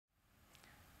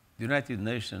The United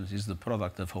Nations is the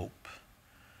product of hope.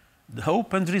 The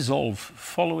hope and resolve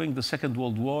following the Second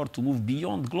World War to move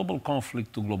beyond global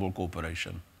conflict to global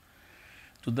cooperation.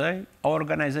 Today, our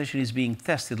organization is being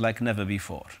tested like never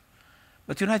before.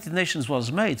 But the United Nations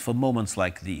was made for moments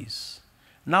like these.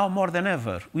 Now more than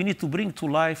ever, we need to bring to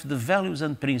life the values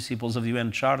and principles of the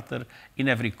UN Charter in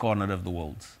every corner of the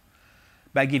world.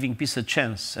 By giving peace a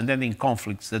chance and ending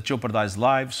conflicts that jeopardize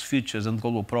lives, futures and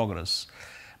global progress.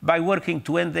 By working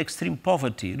to end extreme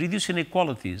poverty, reduce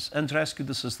inequalities and rescue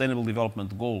the Sustainable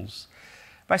Development Goals.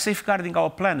 By safeguarding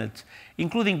our planet,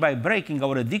 including by breaking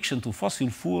our addiction to fossil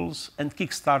fuels and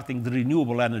kickstarting the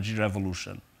renewable energy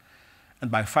revolution. And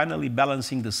by finally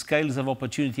balancing the scales of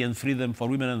opportunity and freedom for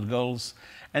women and girls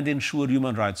and ensure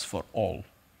human rights for all.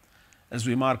 As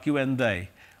we mark UN Day,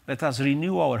 let us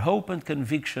renew our hope and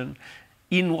conviction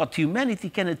in what humanity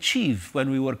can achieve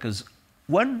when we work as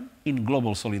one in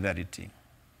global solidarity.